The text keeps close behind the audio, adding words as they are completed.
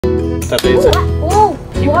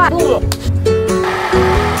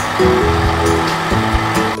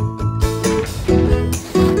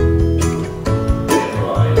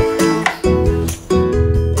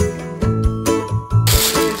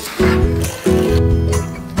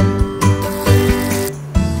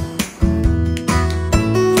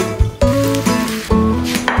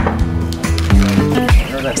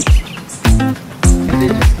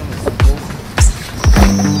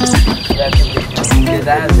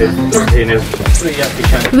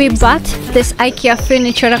We bought this IKEA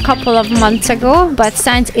furniture a couple of months ago, but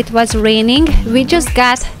since it was raining, we just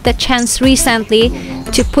got the chance recently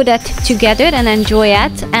to put it together and enjoy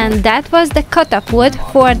it, and that was the cut-up wood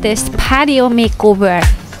for this patio makeover.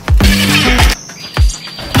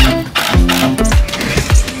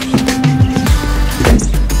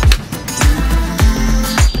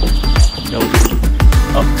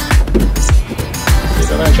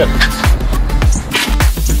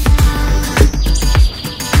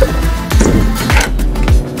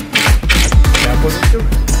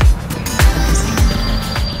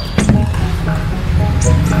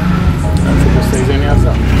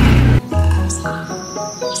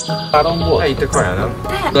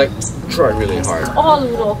 Like, try really hard.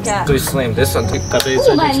 So you slam this on keep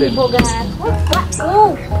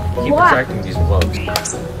attracting these bugs.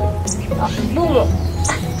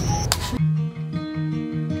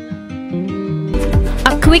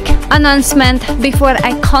 A quick announcement before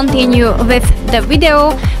I continue with the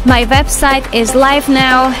video. My website is live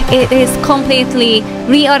now. It is completely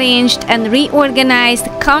rearranged and reorganized.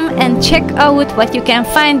 Come and check out what you can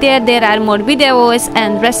find there. There are more videos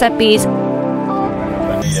and recipes.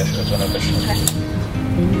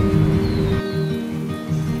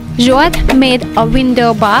 Zsolt made a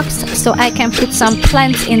window box so I can put some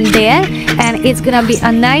plants in there, and it's gonna be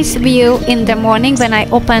a nice view in the morning when I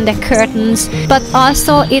open the curtains, but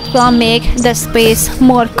also it will make the space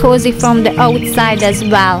more cozy from the outside as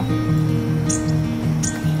well.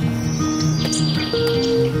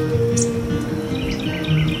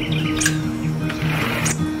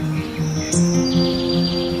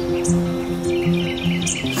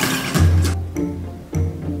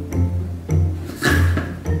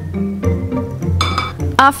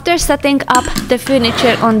 After setting up the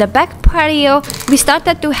furniture on the back patio, we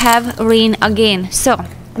started to have rain again. So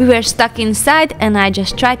we were stuck inside, and I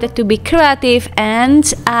just tried to be creative,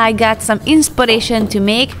 and I got some inspiration to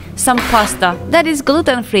make some pasta that is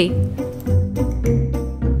gluten-free.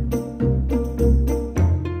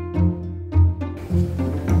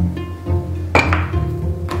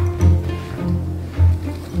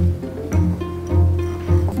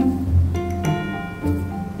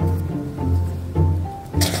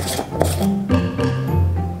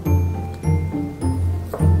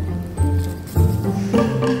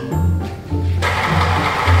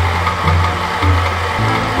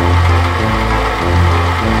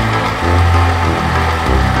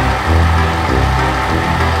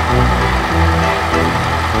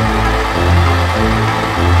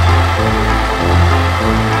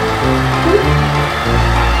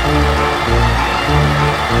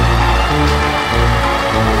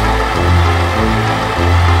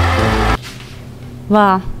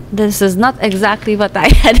 Wow, this is not exactly what I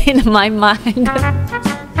had in my mind.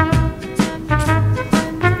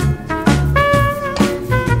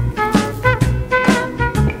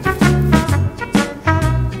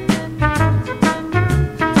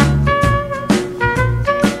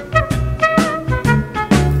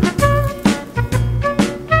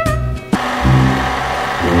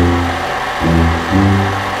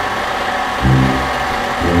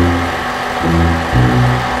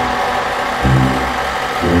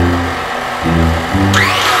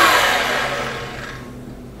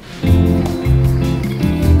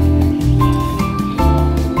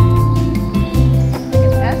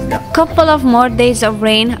 Couple of more days of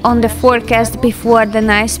rain on the forecast before the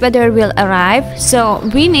nice weather will arrive, so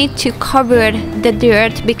we need to cover the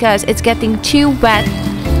dirt because it's getting too wet.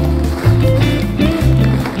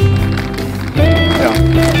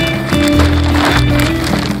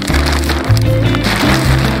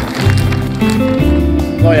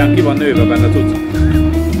 Olyan ki van nőve benne, tudsz?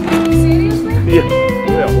 Ja,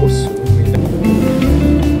 olyan hosszú.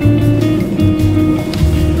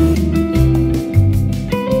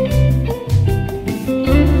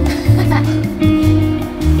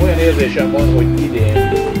 Olyan érzésem van, hogy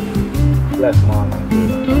idén lesz malmánk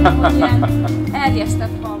tőle. Ilyen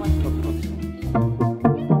erjesztett malmat.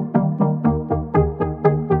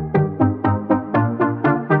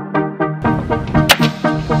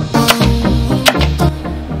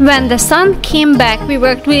 When the sun came back, we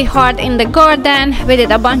worked really hard in the garden. We did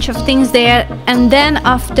a bunch of things there, and then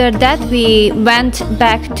after that we went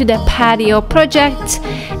back to the patio project,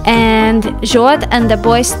 and Zsolt and the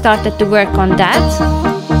boys started to work on that.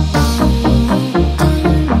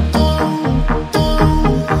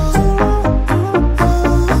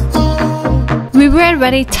 We were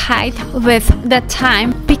very tight with the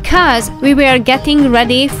time because we were getting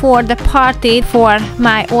ready for the party for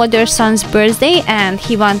my older son's birthday, and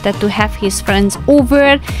he wanted to have his friends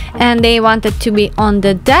over and they wanted to be on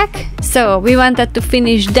the deck, so we wanted to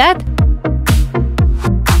finish that.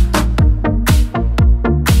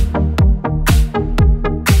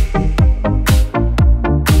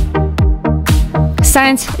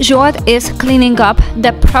 Since Zsolt is cleaning up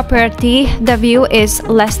the property, the view is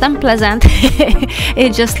less than pleasant.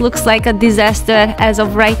 It just looks like a disaster as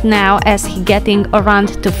of right now as he's getting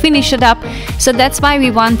around to finish it up. So that's why we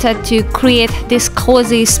wanted to create this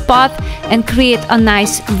cozy spot and create a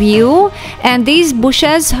nice view. And these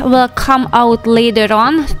bushes will come out later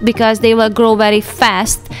on because they will grow very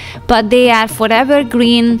fast, but they are forever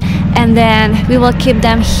green. And then we will keep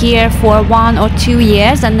them here for 1 or 2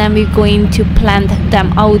 years, and then we're going to plant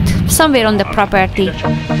them out somewhere on the property.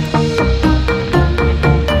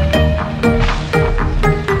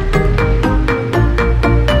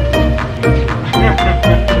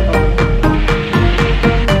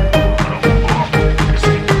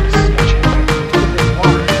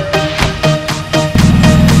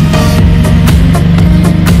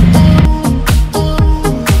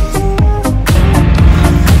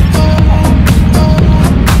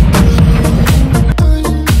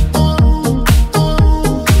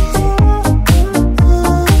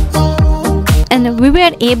 We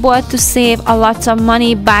were able to save a lot of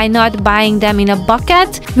money by not buying them in a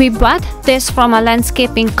bucket. We bought this from a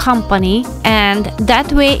landscaping company, and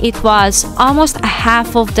that way it was almost a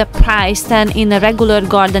half of the price than in a regular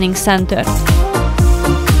gardening center.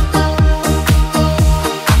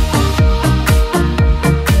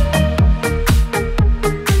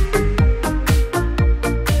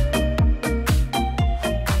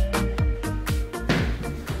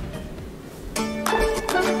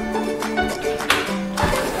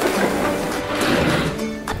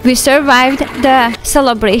 We survived the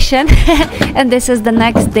celebration and this is the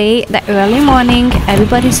next day, the early morning.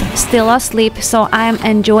 Everybody's still asleep, so I'm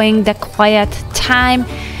enjoying the quiet time,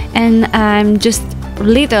 and I'm just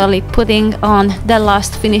literally putting on the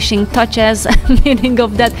last finishing touches, meaning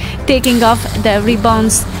of that, taking off the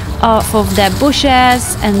ribbons off of the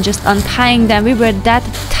bushes and just untying them. We were that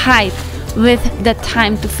tight with the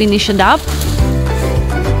time to finish it up.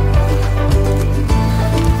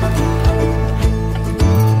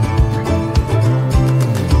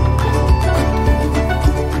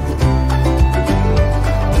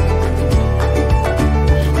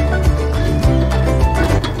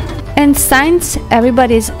 And since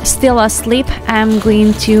everybody's still asleep, I'm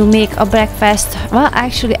going to make a breakfast. Well,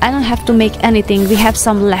 actually, I don't have to make anything. We have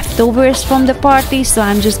some leftovers from the party, so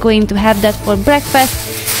I'm just going to have that for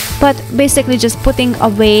breakfast. But basically just putting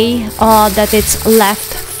away all that it's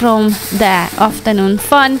left from the afternoon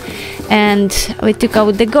fun. And we took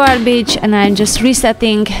out the garbage, and I'm just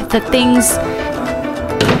resetting the things.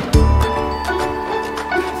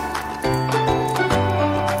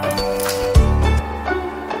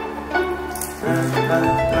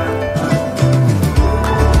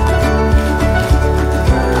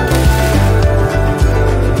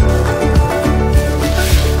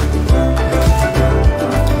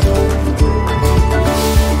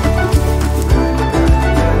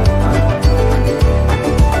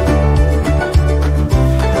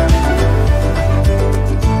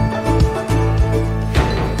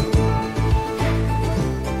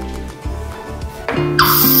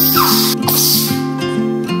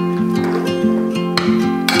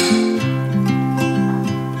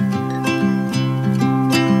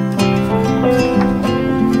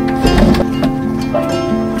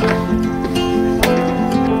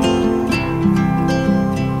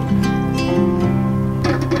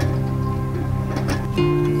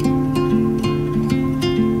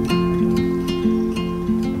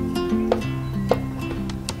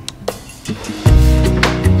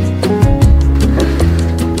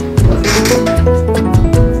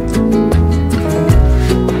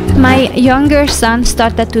 My younger son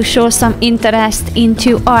started to show some interest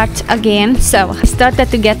into art again, so it started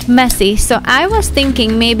to get messy. So I was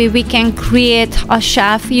thinking maybe we can create a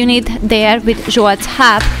shelf unit there with Zsolt's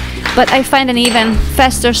help, but I find an even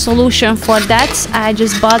faster solution for that. I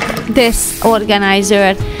just bought this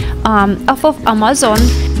organizer off of Amazon.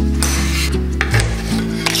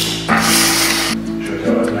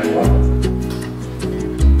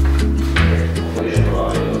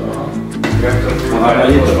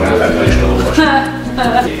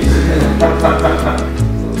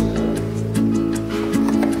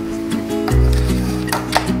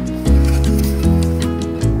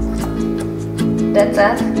 That's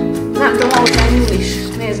it? Nem tudom, ahogy nyúl is.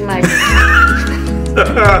 Nézd meg.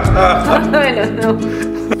 I don't know.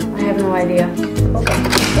 I have no idea. Okay.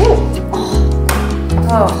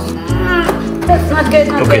 Oh. That's not good,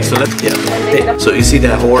 not Okay, good. so let's, yeah. So you see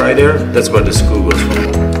that hole right there? That's where the screw goes from.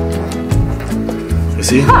 You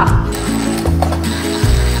see? Huh.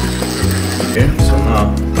 Okay, so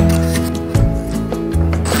now.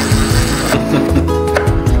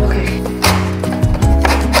 Okay.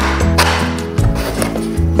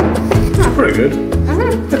 It's pretty good.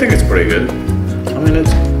 I think it's pretty good. I mean,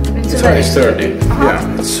 it's very sturdy.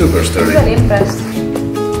 Yeah, it's super sturdy. I'm very impressed.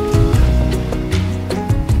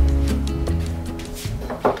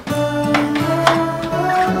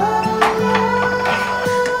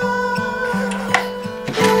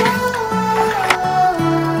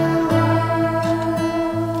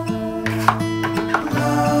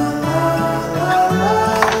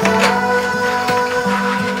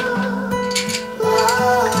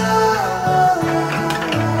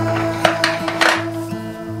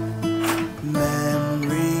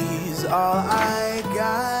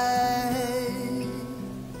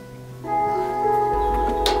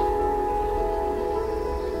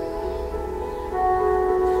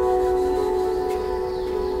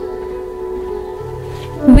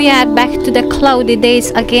 We are back to the cloudy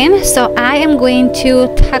days again, so I am going to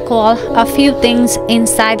tackle a few things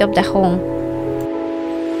inside of the home.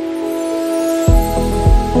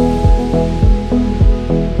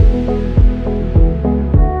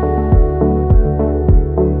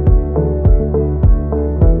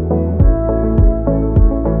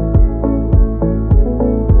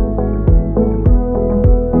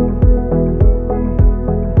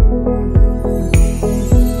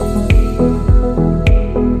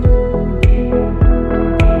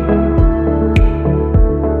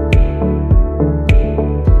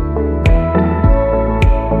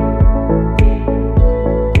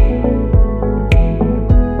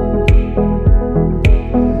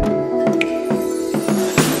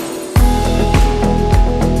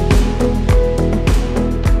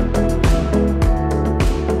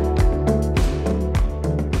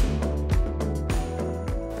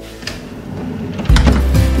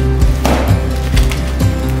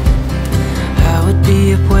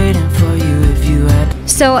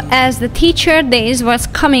 So as the teacher days was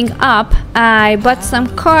coming up, I bought some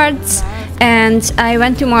cards and I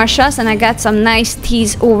went to Marshall's and I got some nice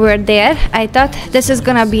teas over there. I thought this is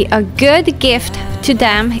gonna be a good gift to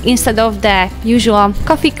them instead of the usual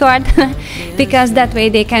coffee card because that way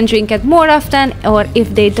they can drink it more often, or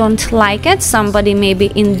if they don't like it, somebody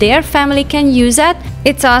maybe in their family can use it.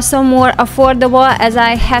 It's also more affordable, as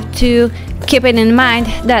I have to keep it in mind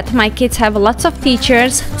that my kids have lots of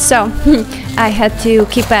teachers, so I had to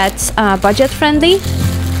keep it budget friendly.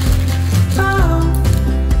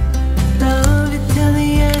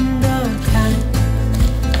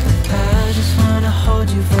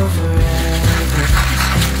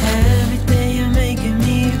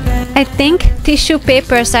 I think tissue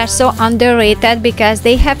papers are so underrated because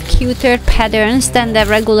they have cuter patterns than the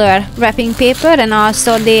regular wrapping paper, and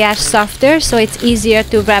also they are softer, so it's easier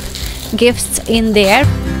to wrap gifts in there.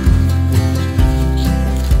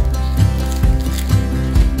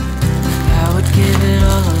 I would give it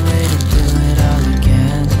all away to do it all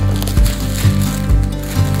again.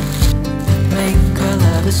 Make our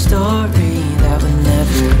love a story that would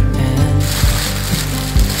never end.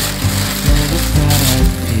 Never thought I'd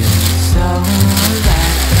feel so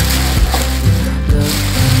alive.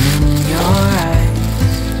 Looking in your eyes,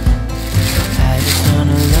 I just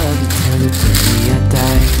wanna love you till the day I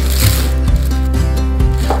die.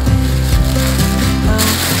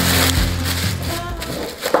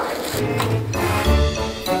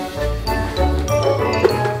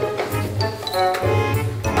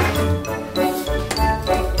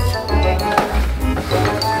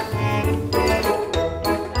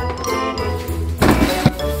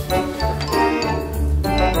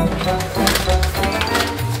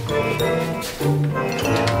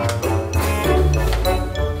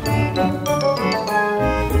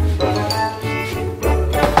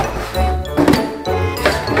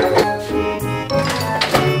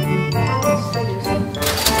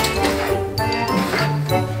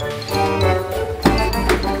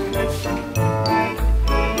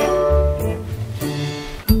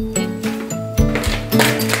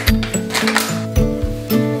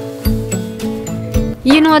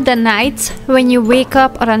 know, the nights when you wake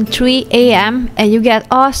up around 3 a.m. and you get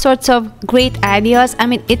all sorts of great ideas. I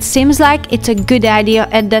mean, it seems like it's a good idea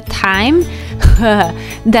at the time.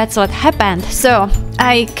 That's what happened. So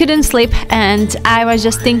I couldn't sleep and I was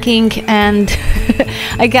just thinking, and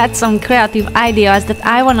I got some creative ideas that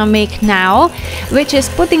I want to make now, which is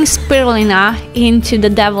putting spirulina into the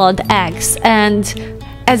deviled eggs. And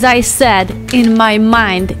as I said, in my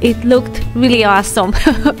mind, it looked really awesome.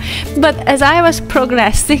 But as I was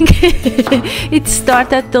progressing, it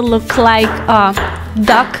started to look like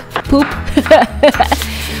duck poop.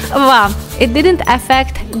 Wow, it didn't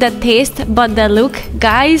affect the taste, but the look,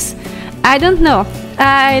 guys, I don't know.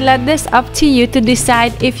 I let this up to you to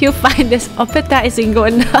decide if you find this appetizing or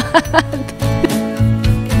not.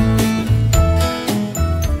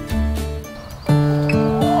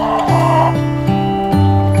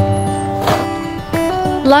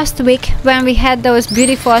 Last week, when we had those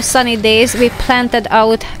beautiful sunny days, we planted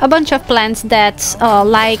out a bunch of plants that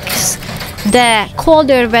likes the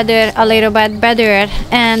colder weather a little bit better,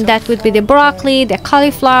 and that would be the broccoli, the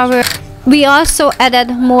cauliflower. We also added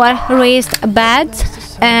more raised beds,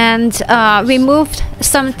 and we moved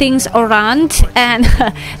some things around, and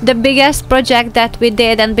the biggest project that we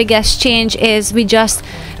did and biggest change is we just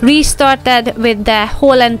restarted with the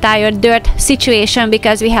whole entire dirt situation,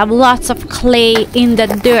 because we have lots of clay in the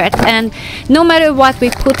dirt, and no matter what we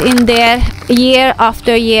put in there, year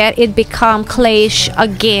after year it becomes clayish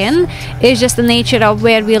again. It's just the nature of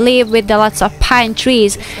where we live with the lots of pine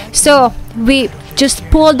trees. So we just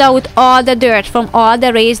pulled out all the dirt from all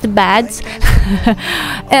the raised beds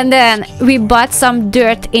and then we bought some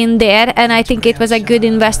dirt in there, and I think it was a good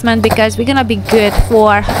investment because we're gonna be good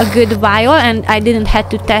for a good while, and I didn't have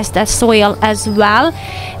to test the soil as well.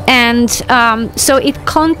 And so it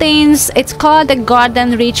contains, it's called the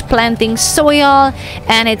garden rich planting soil,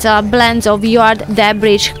 and it's a blend of yard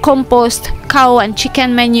debris, compost, cow and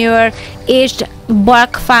chicken manure, aged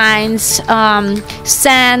bark fines,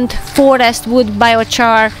 sand, forest wood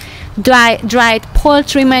biochar, dried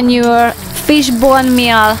poultry manure, fish bone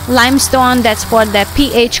meal, limestone, that's for the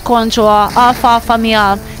pH control, alfalfa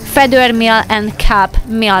meal, feather meal, and cap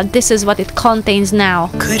meal. This is what it contains now.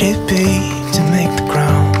 Could it be to make the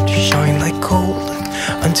ground shine like gold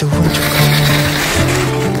until winter comes?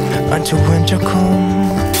 Until winter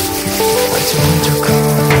comes. Until winter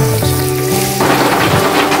comes.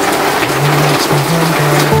 It makes me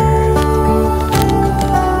wonder.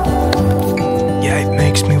 Yeah, it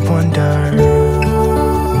makes me wonder.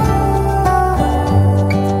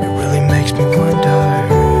 It really makes me wonder.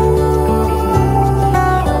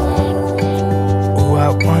 Oh, I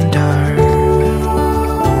wonder.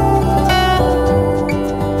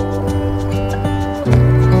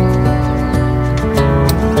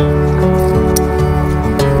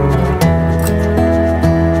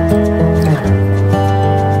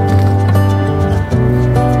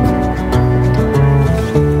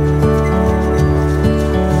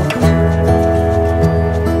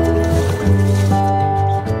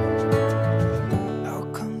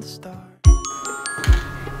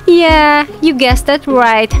 Yeah, you guessed it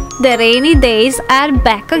right. The rainy days are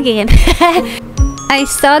back again. I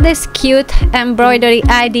saw this cute embroidery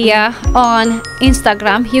idea on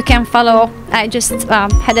Instagram. You can follow. I just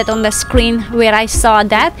had it on the screen where I saw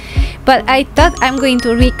that. But I thought I'm going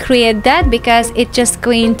to recreate that because it's just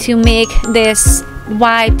going to make this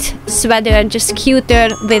white sweater just cuter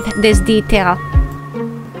with this detail.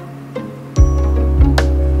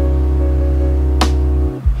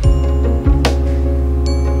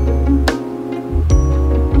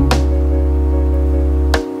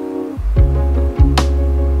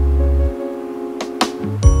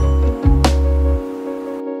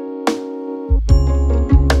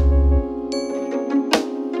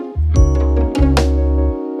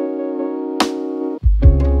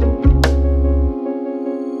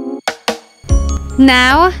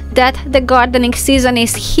 Now that the gardening season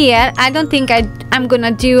is here, I don't think I'm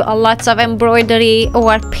gonna do a lots of embroidery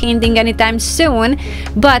or painting anytime soon,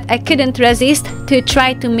 but I couldn't resist to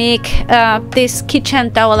try to make this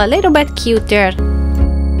kitchen towel a little bit cuter.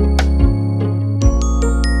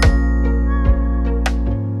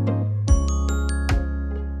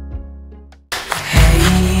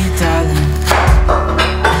 Hey darling,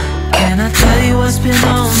 can I tell you what's been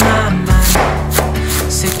on my mind?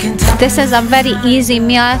 This is a very easy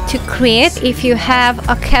meal to create. If you have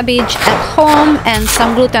a cabbage at home and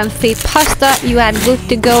some gluten-free pasta, you are good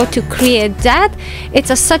to go to create that.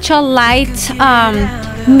 It's such a light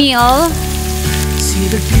meal. See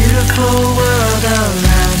the beautiful world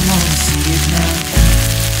around, wanna see it now.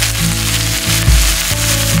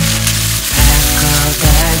 Pack our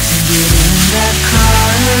bags and get in that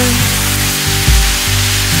car.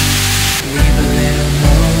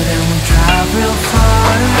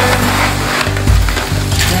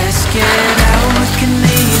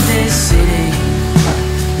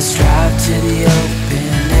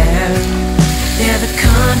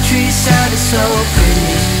 so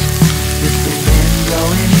pretty with the wind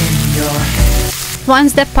blowing in your hair.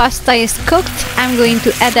 Once the pasta is cooked, I'm going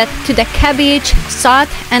to add it to the cabbage, salt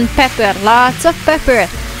and pepper, lots of pepper.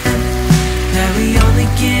 Now we only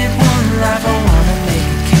get one life, I wanna make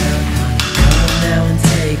it count. Come now and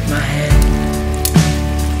take my hand.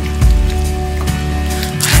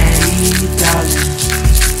 Hey darling,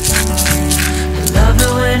 I love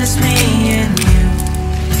it when it's me and you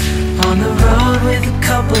on the road with a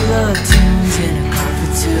couple of tunes in a car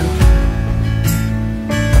for two.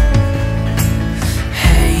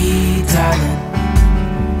 Hey darling,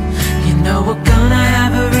 you know we're gonna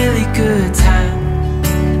have a really good time,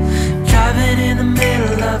 driving in the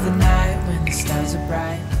middle of the night when the stars are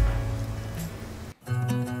bright.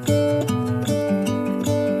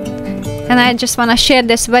 And I just want to share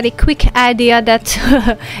this very quick idea that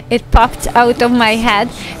it popped out of my head.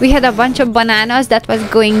 We had a bunch of bananas that was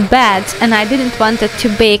going bad, and I didn't want it to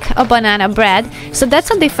bake a banana bread. So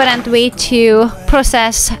that's a different way to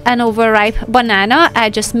process an overripe banana. I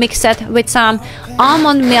just mix it with some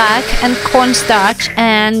almond milk and cornstarch,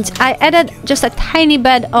 and I added just a tiny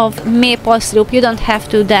bit of maple syrup. You don't have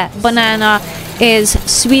to, the banana is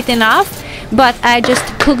sweet enough. But I just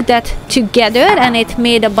cooked that together and it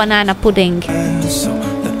made a banana pudding. So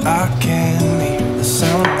that I can hear the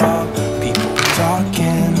sound of people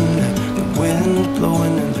talking, the wind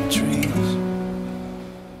blowing in the trees.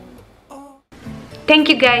 Thank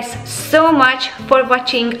you guys so much for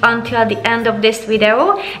watching until the end of this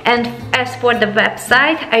video. And as for the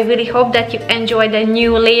website, I really hope that you enjoyed the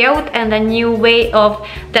new layout and the new way of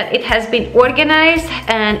that it has been organized,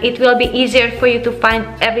 and it will be easier for you to find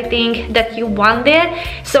everything that you want there.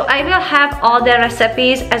 So I will have all the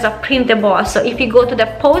recipes as a printable, so if you go to the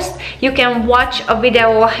post you can watch a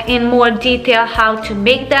video in more detail how to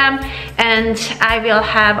make them, and I will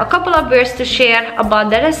have a couple of words to share about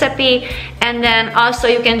the recipe. And then also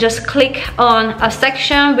you can just click on a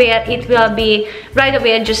section where it will be right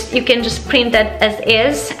away, you can just print it as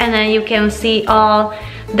is, and then you can see all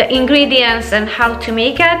the ingredients and how to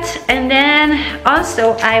make it. And then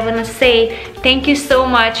also I want to say thank you so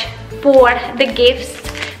much for the gifts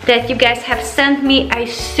that you guys have sent me. I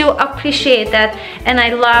so appreciate that, and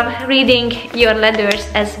I love reading your letters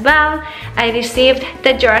as well. I received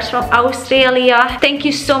the jars from Australia. Thank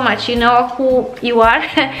you so much, you know who you are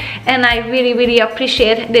and I really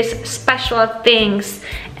appreciate these special things,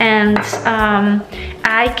 and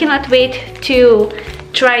I cannot wait to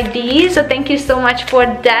try these, so thank you so much for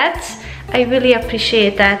that. I really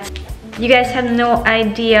appreciate that. You guys have no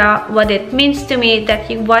idea what it means to me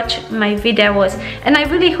that you watch my videos, and I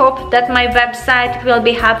really hope that my website will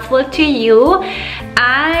be helpful to you.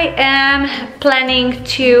 I am planning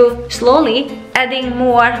to slowly adding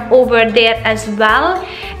more over there as well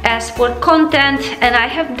as for content, and I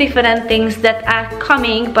have different things that are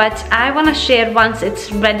coming, but I want to share once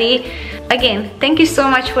it's ready. Again, thank you so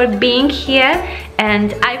much for being here,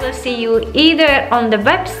 and I will see you either on the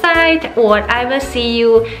website or I will see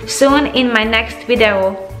you soon in my next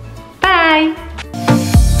video. Bye!